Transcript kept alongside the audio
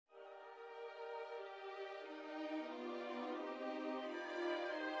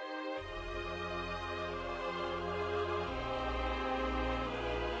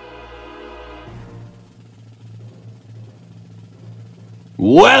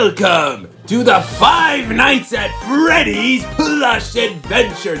Welcome to the Five Nights at Freddy's Plush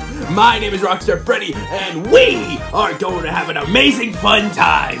Adventures. My name is Rockstar Freddy, and we are going to have an amazing fun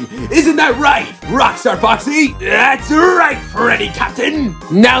time. Isn't that right, Rockstar Foxy? That's right, Freddy Captain.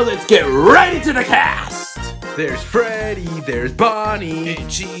 Now let's get right into the cast. There's Freddy, there's Bonnie,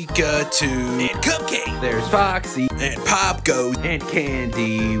 and Chica too, and Cupcake. There's Foxy, and Pop Goes, and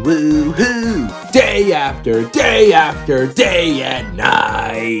Candy. Woohoo! Day after day after day and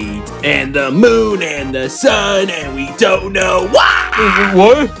night, and the moon and the sun, and we don't know why.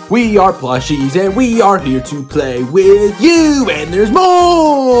 What? We are plushies, and we are here to play with you, and there's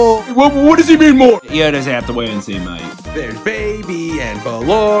more. What does he mean more? You just have to wait and see, mate. There's Baby and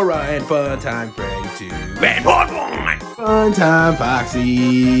Ballora and Funtime Freddy too. And Fun Time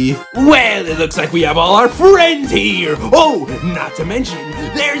Foxy. Well, it looks like we have all our friends here. Oh, not to mention,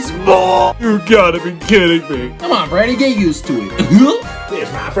 there's more. You gotta be kidding me. Come on, Freddy, get used to it.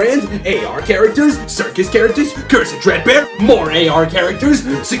 There's my friends, AR characters, circus characters, Cursed Dreadbear, more AR characters,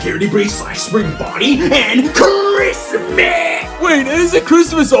 Security Breeze / Spring Bonnie, and Christmas. Wait, isn't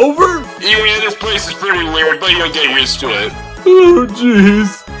Christmas over? Yeah, this place is pretty weird, but you'll get used to it. Oh,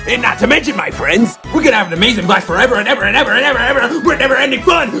 jeez. And not to mention, my friends, we're gonna have an amazing blast forever and ever and ever and ever and ever. We're never ending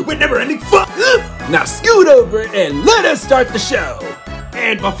fun. We're never ending fun. Now scoot over and let us start the show.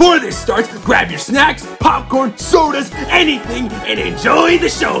 And before this starts, grab your snacks, popcorn, sodas, anything, and enjoy the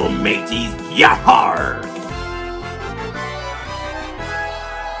show, mateys. Yahar!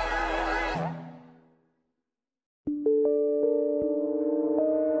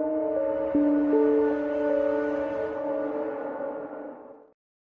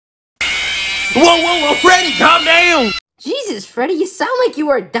 Whoa, Freddy, calm down! Jesus, Freddy, you sound like you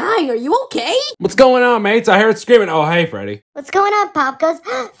are dying. Are you okay? What's going on, mates? I heard screaming. Oh, hey, Freddy. What's going on, Pop Goes?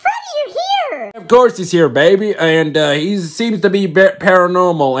 Freddy, you're here! Of course he's here, baby, and he seems to be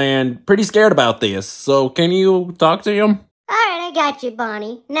paranormal and pretty scared about this. So, can you talk to him? Alright, I got you,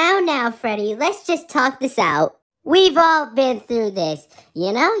 Bonnie. Now, Freddy, let's just talk this out. We've all been through this.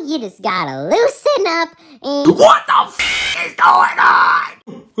 You know, you just gotta loosen up and... What the f*** is going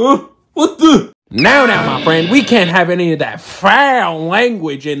on? Huh? What the? Now, my friend, we can't have any of that foul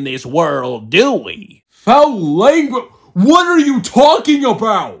language in this world, do we? Foul language? What are you talking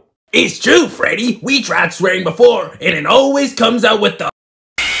about? It's true, Freddy. We tried swearing before, and it always comes out with the...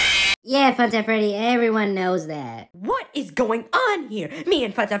 Yeah, Funtime Freddy, everyone knows that. What is going on here? Me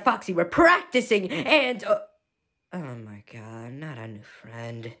and Funtime Foxy were practicing and... oh my god, not a new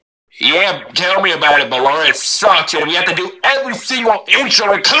friend. Yeah, tell me about it, Ballora. It sucks, and we have to do every single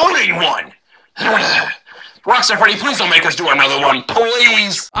intro, including one. Rockstar Freddy, please don't make us do another one,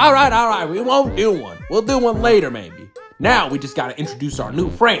 please. All right. We won't do one. We'll do one later, maybe. Now, we just gotta introduce our new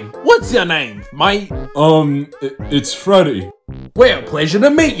friend. What's your name, mate? It's Freddy. Well, pleasure to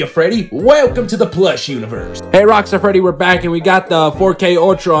meet you, Freddy. Welcome to the Plush universe. Hey, Rockstar Freddy, we're back, and we got the 4K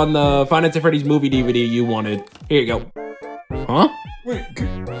Ultra on the Five Nights at Freddy's movie DVD you wanted. Here you go. Huh? Wait,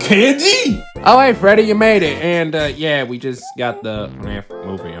 Candy? Oh, hey, Freddy, you made it. And, yeah, we just got the Fnaf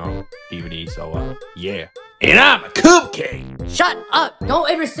movie on DVD, so, yeah. And I'm a Cupcake. Shut up! Don't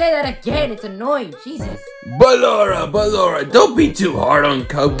ever say that again. It's annoying. Jesus. Ballora, don't be too hard on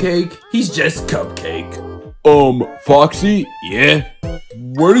Cupcake. He's just Cupcake. Foxy? Yeah?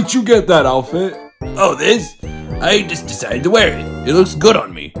 Where did you get that outfit? Oh, this? I just decided to wear it. It looks good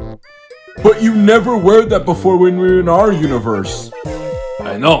on me. But you never wear that before when we were in our universe.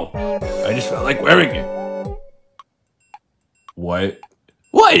 I know. I just felt like wearing it. What?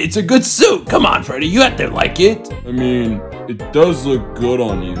 What? It's a good suit. Come on, Freddy. You have to like it. I mean, it does look good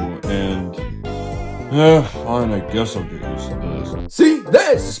on you, and... fine, I guess I'll get used to this. See?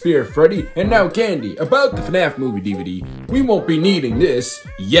 That's the spirit, Freddy. And now, Candy, about the FNAF movie DVD. We won't be needing this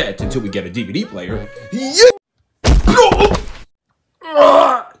yet until we get a DVD player. Yeah!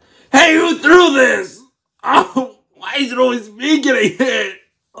 Hey, who threw this? Oh, why is it always me getting hit?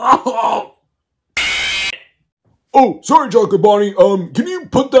 Oh! Oh, sorry, Chocolate Bonnie. Can you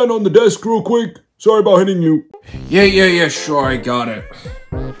put that on the desk real quick? Sorry about hitting you. Yeah, sure, I got it.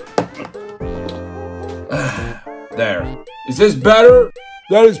 There. Is this better?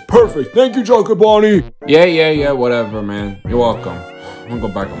 That is perfect. Thank you, Chocolate Bonnie. Yeah, whatever, man. You're welcome. I'm gonna go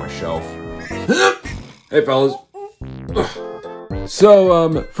back on my shelf. Hey, fellas.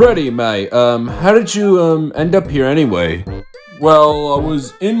 So, Freddy, mate, how did you, end up here anyway? Well, I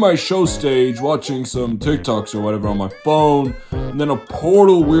was in my show stage watching some TikToks or whatever on my phone, and then a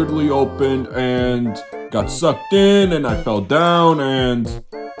portal weirdly opened and got sucked in, and I fell down, and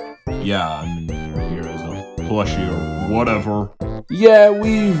yeah, I'm here as a plushie or whatever. Yeah,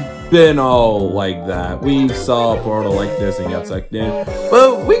 we've been all like that. We saw a portal like this and got sucked in.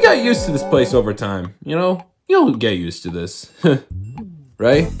 But we got used to this place over time, you know? You'll get used to this.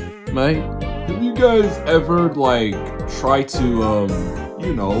 Right, mate? Have you guys ever, like, try to,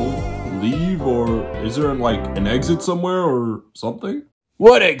 you know, leave? Or is there, like, an exit somewhere or something?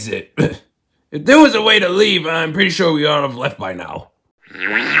 What exit? If there was a way to leave, I'm pretty sure we ought to have left by now. Yeah,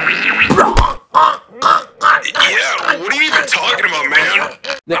 what are you even talking about, man?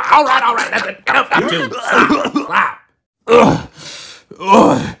 All right,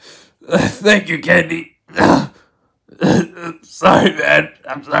 that's it. Thank you, Candy. Sorry, man.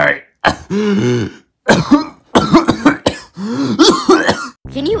 I'm sorry.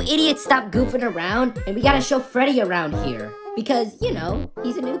 Can you idiots stop goofing around? And we gotta show Freddy around here. Because, you know,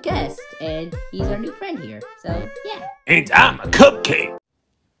 he's a new guest. And he's our new friend here. So, yeah. And I'm a cupcake.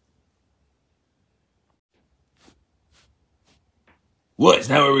 What, is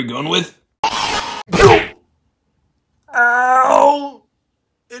that what we're going with? Ow!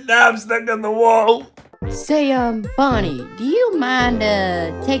 And now I'm stuck on the wall. Say, Bonnie, do you mind,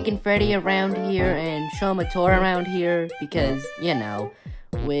 taking Freddy around here and show him a tour around here? Because, you know,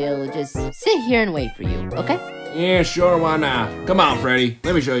 we'll just sit here and wait for you, okay? Yeah, sure, why not? Come on, Freddy.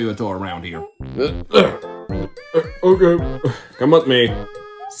 Let me show you a tour around here. Okay, come with me.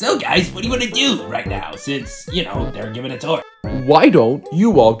 So, guys, what do you want to do right now, since, you know, they're giving a tour? Why don't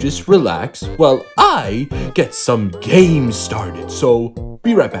you all just relax while I get some games started? So,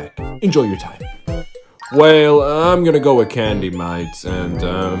 be right back. Enjoy your time. Well, I'm gonna go with Candy, mates, and,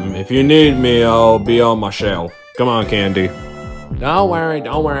 if you need me, I'll be on my shelf. Come on, Candy. Don't worry,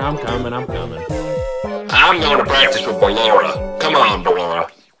 I'm coming. I'm going to practice with Ballora. Come on,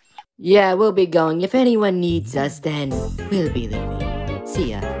 Ballora. Yeah, we'll be going. If anyone needs us, then we'll be leaving.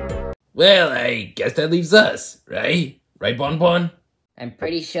 See ya. Well, I guess that leaves us, right? Right, Bon Bon? I'm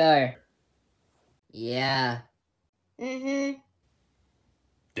pretty sure. Yeah. Damn.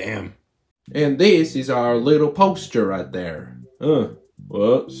 And this is our little poster right there.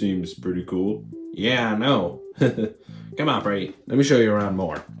 Well, seems pretty cool. Yeah, I know. Come on, Freddy. Let me show you around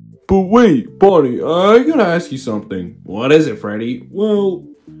more. But wait, Bonnie, I gotta ask you something. What is it, Freddy? Well,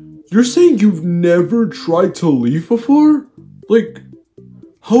 you're saying you've never tried to leave before? Like,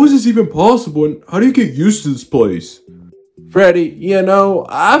 how is this even possible, and how do you get used to this place? Freddy, you know,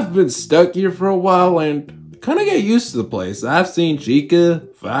 I've been stuck here for a while and kind of get used to the place. I've seen Chica,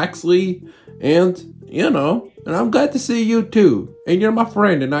 Foxley, and, you know, and I'm glad to see you too. And you're my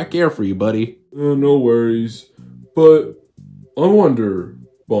friend and I care for you, buddy. No worries. But, I wonder,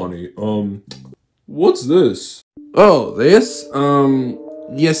 Bonnie, what's this? Oh, this?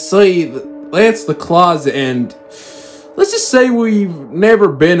 You see, that's the closet and let's just say we've never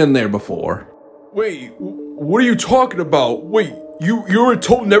been in there before. Wait, what are you talking about? Wait, you were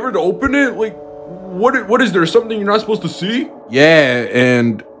told never to open it? Like, what is there, something you're not supposed to see? Yeah,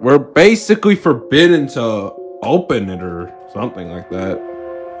 and we're basically forbidden to open it or something like that.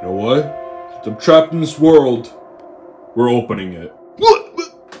 You know what? Since I'm trapped in this world, we're opening it. What?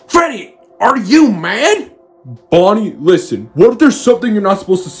 Freddy, are you mad? Bonnie, listen, what if there's something you're not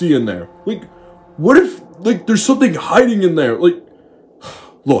supposed to see in there? Like, what if, like, there's something hiding in there? Like,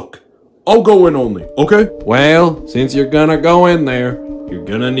 look, I'll go in only, okay? Well, since you're gonna go in there, you're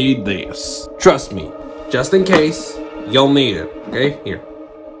gonna need this. Trust me, just in case, you'll need it, okay? Here.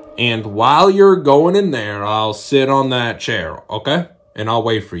 And while you're going in there, I'll sit on that chair, okay? And I'll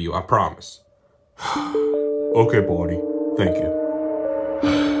wait for you, I promise. Okay, Bonnie, thank you.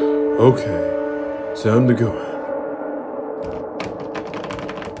 Okay, time to go.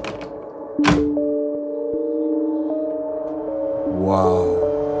 Wow.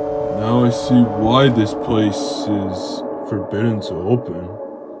 Now I see why this place is forbidden to open.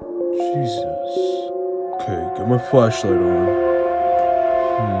 Jesus. Okay, got my flashlight on.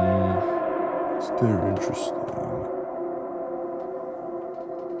 It's very interesting.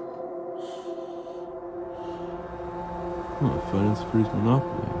 Finance freeze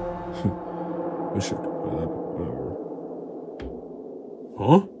monopoly. Wish I could play that, but whatever.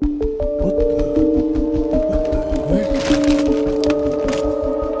 Huh? What the heck?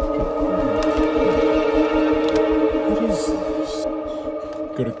 What is this?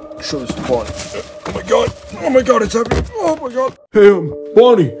 Gotta show this to Bonnie. Oh my god! Oh my god, it's heavy! Oh my god! Hey,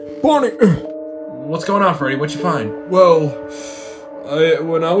 Bonnie! Bonnie! What's going on, Freddy? What'd you find? Well,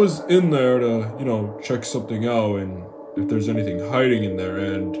 when I was in there to, you know, check something out and if there's anything hiding in there,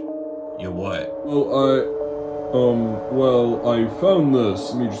 and You what? Well, I found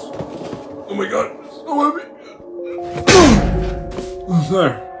this. Let me just. Oh my god, it's so heavy.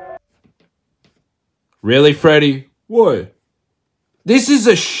 There. Really, Freddy? What? This is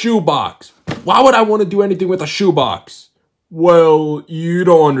a shoebox. Why would I want to do anything with a shoebox? Well, you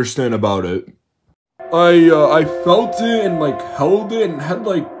don't understand about it. I felt it and like held it and had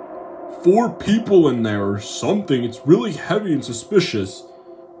like 4 people in there or something. It's really heavy and suspicious.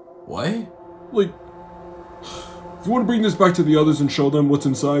 What? Like, you want to bring this back to the others and show them what's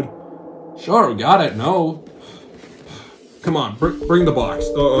inside? Sure, got it. No. Come on, bring the box.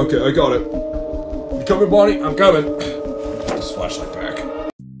 Okay, I got it. You coming, Bonnie? I'm coming. Put this flashlight back.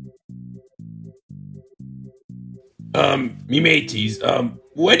 Me mateys,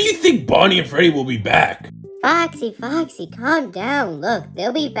 when do you think Bonnie and Freddy will be back? Foxy, calm down. Look,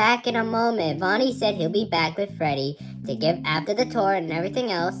 they'll be back in a moment. Bonnie said he'll be back with Freddy to give after the tour and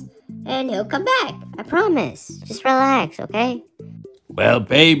everything else. And he'll come back. I promise. Just relax, okay? Well,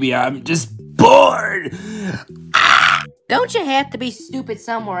 baby, I'm just bored. Don't you have to be stupid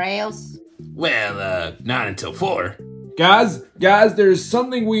somewhere else? Well, not until 4. Guys, there's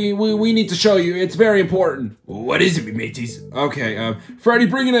something we need to show you. It's very important. What is it, me mateys? Okay, Freddy,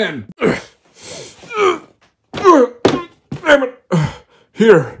 bring it in. Damn it.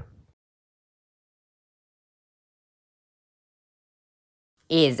 Here.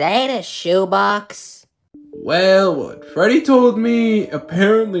 Is that a shoebox? Well, what Freddy told me,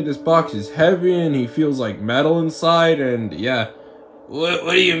 apparently this box is heavy and he feels like metal inside, and yeah.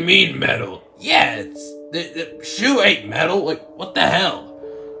 What do you mean metal? Yeah, it's the shoe ain't metal. Like, what the hell?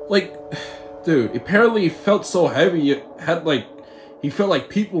 Like, dude, apparently it felt so heavy, it had like, he felt like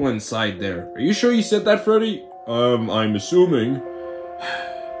people inside there. Are you sure you said that, Freddy? I'm assuming.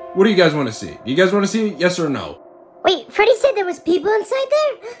 What do you guys want to see? You guys want to see it? Yes or no? Wait, Freddy said there was people inside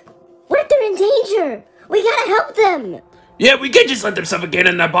there? What if they're in danger? We gotta help them. Yeah, we can't just let them suffocate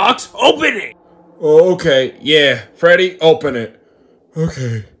in that box. Open it. Oh, okay. Yeah, Freddy, open it.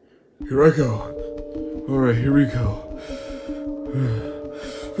 Okay, here I go. Alright, here we go.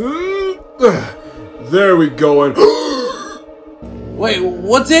 There we go, and Wait,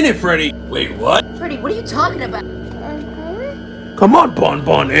 what's in it, Freddy? Wait, what? Freddy, what are you talking about? Come on,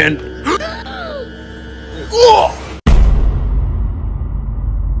 Bon and... Oh!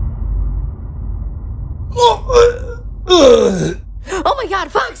 Oh my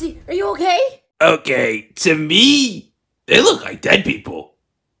god, Foxy, are you okay? Okay, to me, they look like dead people.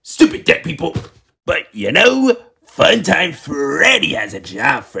 Stupid dead people. But, you know, Fun Time Freddy has a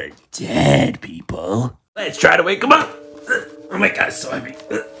job for dead people. Let's try to wake them up. Oh my god, it's so heavy.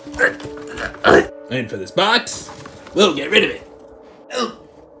 And for this box, we'll get rid of it.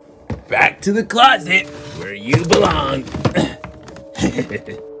 Back to the closet, where you belong.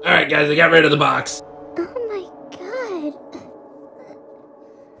 Alright guys, I got rid of the box. Oh my god.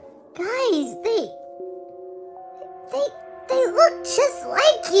 Guys, they look just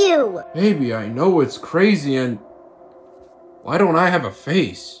like you. baby, I know it's crazy, and why don't I have a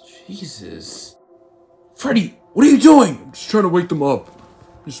face? Jesus. Freddy, what are you doing? I'm just trying to wake them up.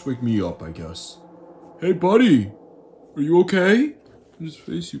 Just wake me up, I guess. Hey, buddy. Are you okay? Just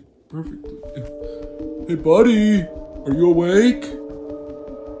face you perfectly. Hey, buddy. Are you awake?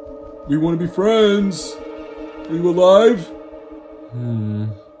 We want to be friends. Are you alive?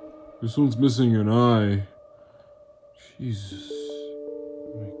 This one's missing an eye. Jesus.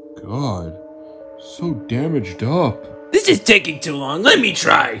 Oh my god. So damaged up. This is taking too long, let me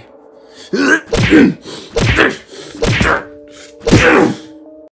try. You're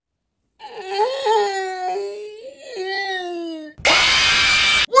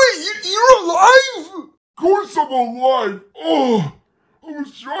alive? Of course I'm alive. Oh, I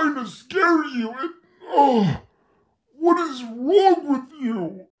was trying to scare you. What is wrong with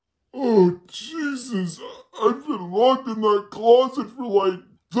you? Oh, Jesus. I've been locked in that closet for like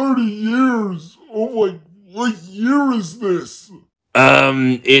 30 years. Oh my, what year is this?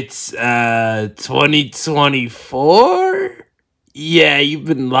 It's 2024? Yeah, you've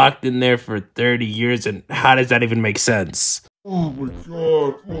been locked in there for 30 years, and how does that even make sense? Oh my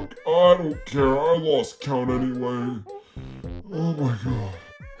god, look, I don't care. I lost count anyway. Oh my god.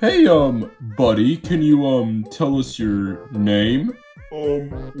 Hey, buddy, can you, tell us your name? Well,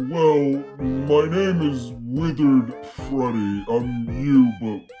 my name is Withered Freddy. I'm you,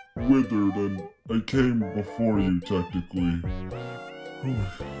 but withered, and I came before you, technically.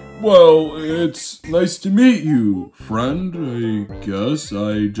 Well, it's nice to meet you, friend, I guess.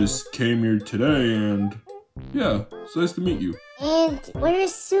 I just came here today, and yeah, it's nice to meet you. And we're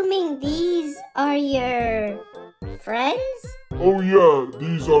assuming these are your friends? Oh yeah,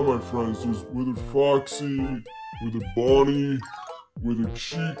 these are my friends. There's Withered Foxy, Withered Bonnie, Withered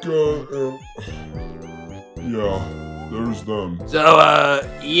Chica, and yeah. there's them. So,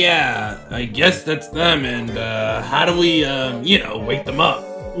 yeah, I guess that's them, and, how do we, wake them up?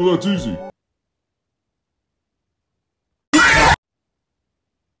 Well, that's easy.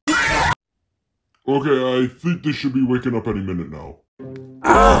 Okay, I think they should be waking up any minute now.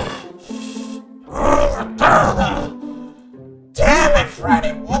 Damn it,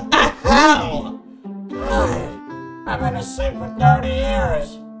 Freddy! What the hell? God, I've been asleep for 30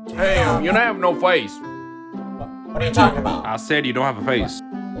 years. Damn, you don't have no face. What are you talking about? I said you don't have a face.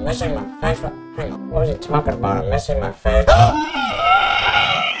 Missing my face? Hang on, what was he talking about? I'm missing my face.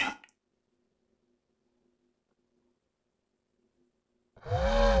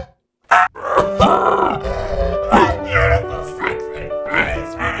 My beautiful, sexy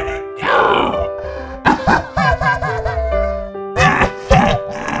face, where did it go?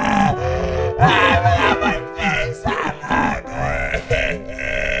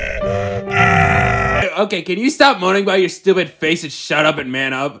 Okay, can you stop moaning about your stupid face and shut up and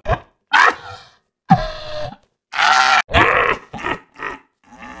man up?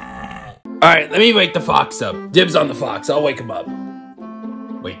 Alright, let me wake the fox up. Dibs on the fox, I'll wake him up.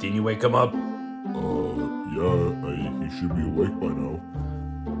 Wait, didn't you wake him up? Yeah, he should be awake by now.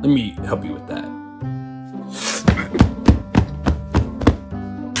 Let me help you with that.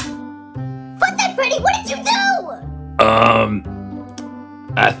 Fuck that, Freddy! What did you do?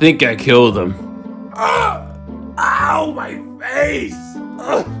 I think I killed him. Ow, my face!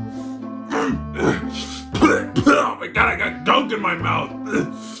 Oh my god, I got gunk in my mouth!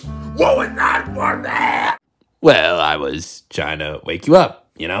 What was that for, man? Well, I was trying to wake you up,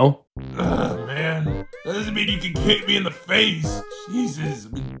 you know? Man, that doesn't mean you can kick me in the face. Jesus,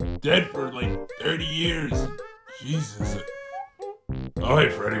 I've been dead for like 30 years. Jesus. Oh, hey,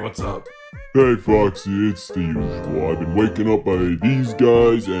 Freddy, what's up? Hey, Foxy, it's the usual. I've been waking up by these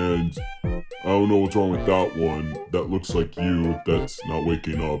guys, and I don't know what's wrong with that one. That looks like you. That's not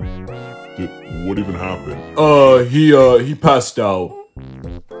waking up. What even happened? He passed out.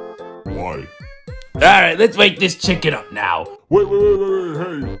 Why? Alright, let's wake this chicken up now. Wait,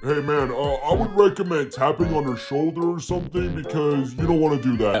 hey, man, I would recommend tapping on her shoulder or something, because you don't want to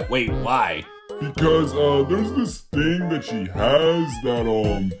do that. Wait, why? Because, there's this thing that she has that,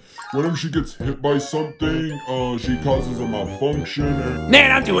 whenever she gets hit by something, she causes a malfunction and—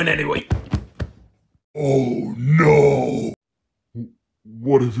 Man, I'm doing it anyway. Oh, no!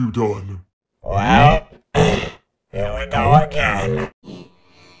 What have you done? Well, here we go again.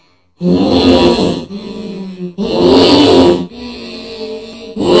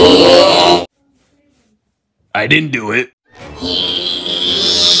 I didn't do it.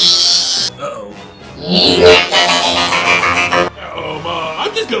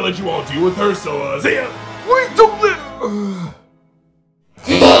 I'm just gonna let you all deal with her, so, see ya! Wait, don't let—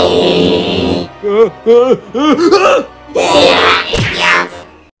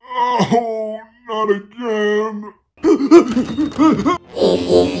 Oh, not again.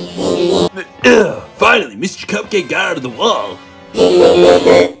 Finally, Mr. Cupcake got out of the wall.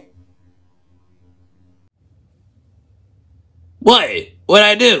 What? What'd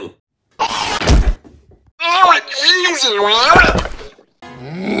I do? Oh, it's easy,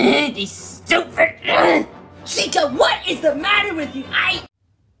 man! These stupid... Chica, what is the matter with you?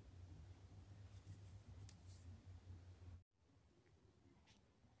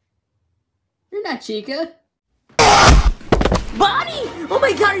 You're not Chica. Bonnie! Oh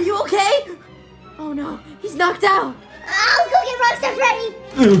my god, are you okay? Oh no, he's knocked out. I'll go get Rockstar Freddy!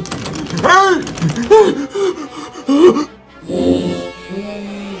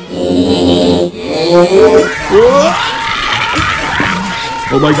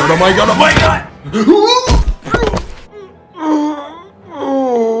 Oh my god, oh my god, oh my god!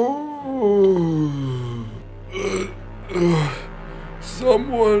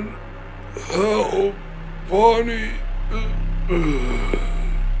 Someone help Bonnie.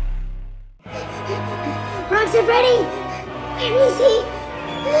 Rockstar Freddy! Where is he?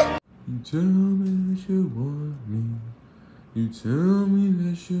 You tell me that you want me. You tell me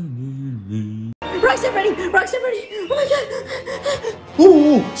that you need me. Rockstar Freddy! Rockstar Freddy! Oh my god!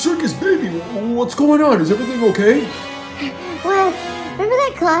 Oh, Circus Baby, what's going on? Is everything okay? Well, remember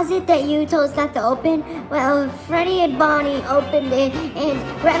that closet that you told us not to open? Well, Freddy and Bonnie opened it, and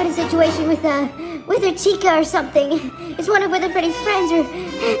we're having a situation with her Chica or something. It's one of Freddy's friends or...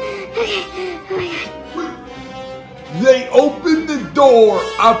 Okay. Oh my god. They opened the door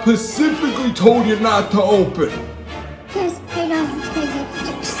I specifically told you not to open. Yes, I know, it's crazy.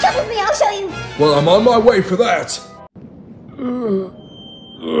 Just come with me, I'll show you. Well, I'm on my way for that.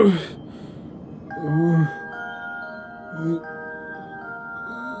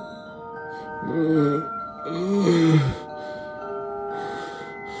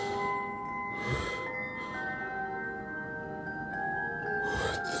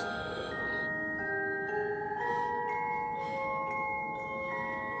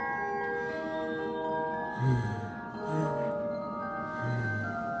 You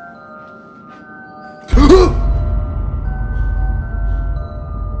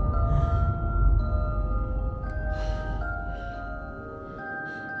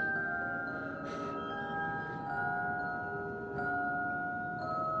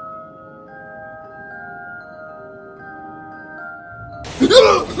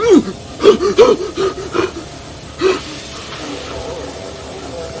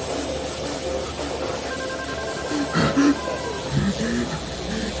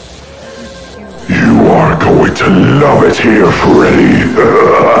are going to love it here, Freddy.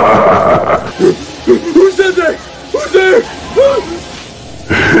 Who's in there? Who's there?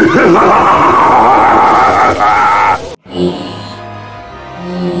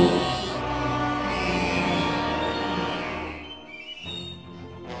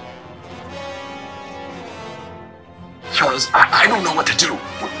 Fellas, I don't know what to do.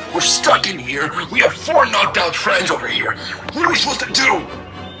 We're stuck in here. We have 4 knocked out friends over here. What are we supposed to do?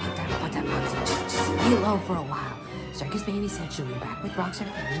 Put that box. Just lay low for a while. Circus Baby said she'll be back with Rockstar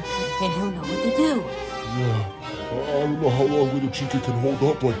Freddy, and he'll know what to do. Yeah, I don't know how long Little Chica can hold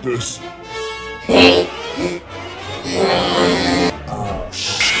up like this. Oh,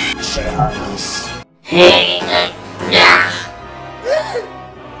 shit. She hurt us.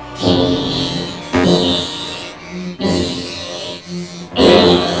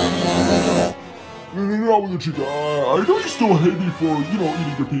 Not Little Chica, I know you still hate me for,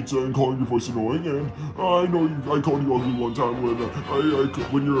 eating your pizza and calling your voice annoying, and I know I called you ugly one time when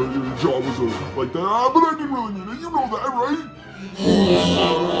when your jaw was like that, but I didn't really mean it. You know that, right?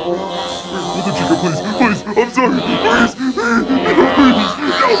 Little Chica, please, I'm sorry, please,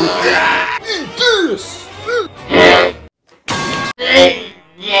 eat this!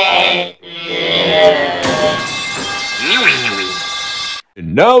 And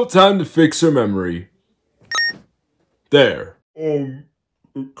now time to fix her memory. There.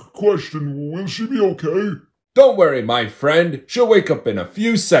 Question, will she be okay? Don't worry, my friend. She'll wake up in a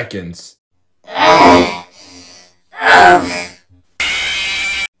few seconds. What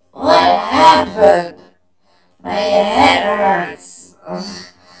happened? My head hurts.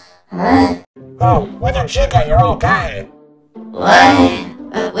 Oh, Wither Chica, you're okay.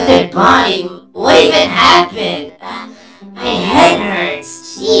 What? Withered Bonnie, what even happened? My head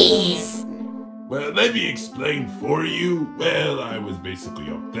hurts. Jeez. Well, let me explain for you. Well, I was basically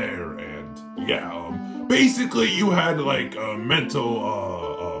up there, and yeah, basically you had like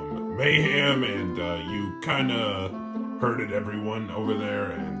mental mayhem, and you kind of hurted everyone over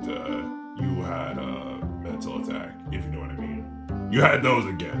there, and you had a mental attack, if you know what I mean. You had those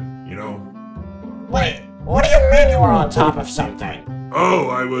again, you know? Wait, what do you mean you were on top of something? Oh,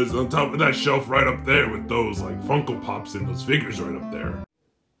 I was on top of that shelf right up there with those like Funko Pops and those figures right up there.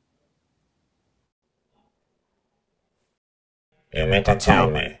 You mean to tell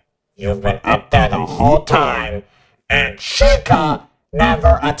me you've been up there the whole time and Chica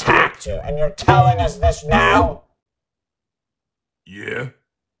never attacked you, and you're telling us this now? Yeah.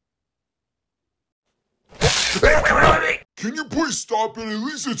 Can you please stop it? At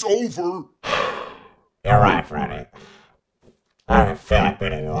least it's over. You're right, Freddy. I don't feel like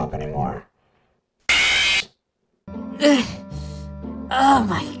beating you up anymore. Oh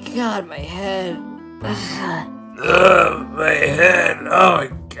my god, my head. My head. Oh my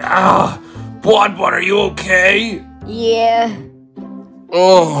god. Blonde, are you okay? Yeah.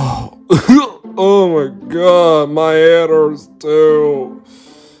 Oh. Oh my god, my head hurts too.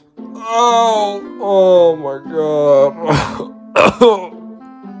 Oh my god.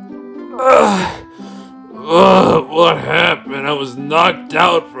 What happened? I was knocked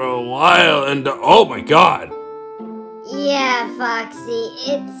out for a while and oh my god. Yeah, Foxy,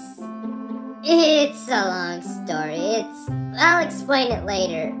 it's a long story. I'll explain it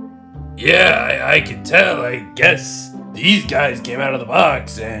later. Yeah, I can tell. I guess these guys came out of the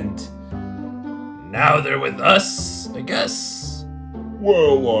box and now they're with us, I guess.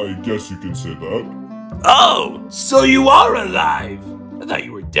 Well, I guess you can say that. Oh, so you are alive. I thought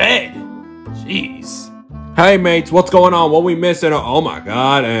you were dead. Jeez. Hey mates, what's going on? What we missing? Oh my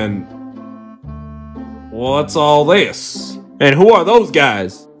god, and what's all this? And who are those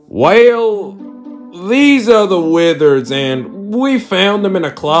guys? Well, these are the Wizards, and we found them in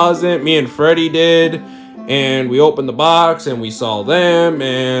a closet, me and Freddy did, and we opened the box and we saw them,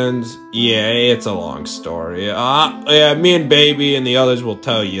 and yeah, it's a long story. Yeah, me and Baby and the others will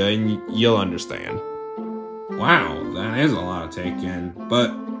tell you, and you'll understand. Wow, that is a lot to take in,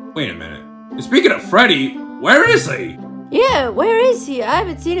 but wait a minute. Speaking of Freddy, where is he? Yeah, where is he? I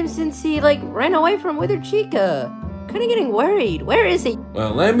haven't seen him since he, ran away from Withered Chica. Kinda getting worried. Where is he?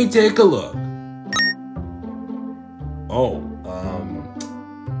 Well, let me take a look.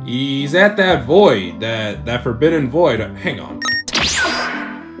 He's at that void, that forbidden void. Hang on.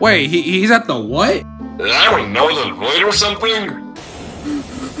 Wait, he's at the what? I don't know, the void or something?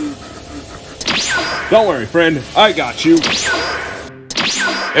 Don't worry, friend. I got you.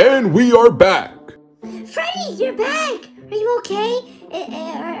 And we are back. Freddy, you're back. Are you okay?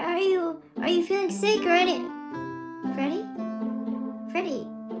 Are you feeling sick or any? Freddy,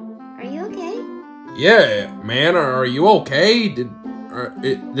 are you okay? Yeah, man, are you okay? Did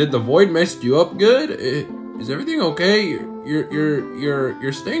the void mess you up good? Is everything okay?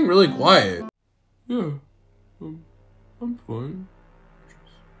 You're staying really quiet. Yeah, I'm fine.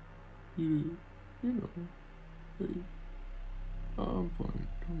 Just, you know, I'm fine.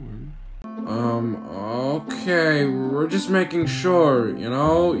 Don't worry. Okay, we're just making sure, you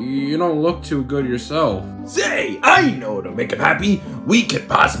know? You don't look too good yourself. Say, I know what'll make him happy. We could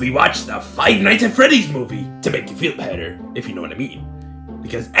possibly watch the Five Nights at Freddy's movie to make you feel better, if you know what I mean.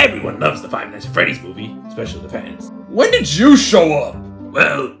 Because everyone loves the Five Nights at Freddy's movie, especially the fans. When did you show up?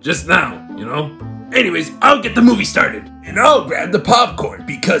 Well, just now, you know? Anyways, I'll get the movie started. And I'll grab the popcorn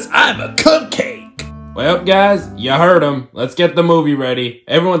because I'm a cupcake. Well, guys, you heard him. Let's get the movie ready.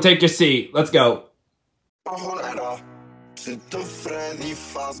 Everyone take your seat. Let's go. Freddy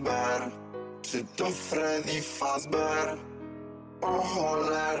Fazbear, Freddy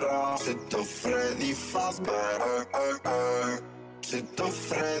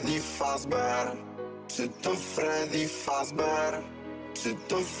Fazbear, Freddy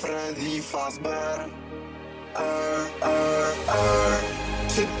Fazbear,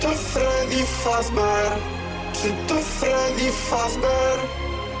 Freddy Fazbear,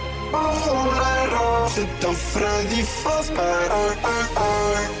 Freddy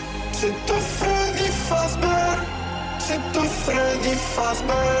Fazbear,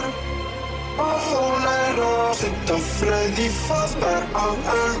 Freddy Fazbear,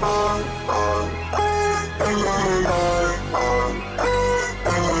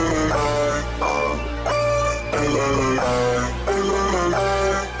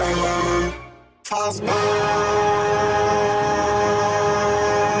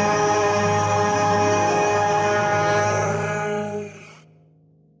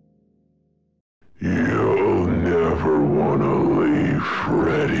 You'll never want to leave,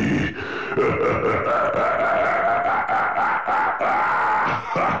 Freddy.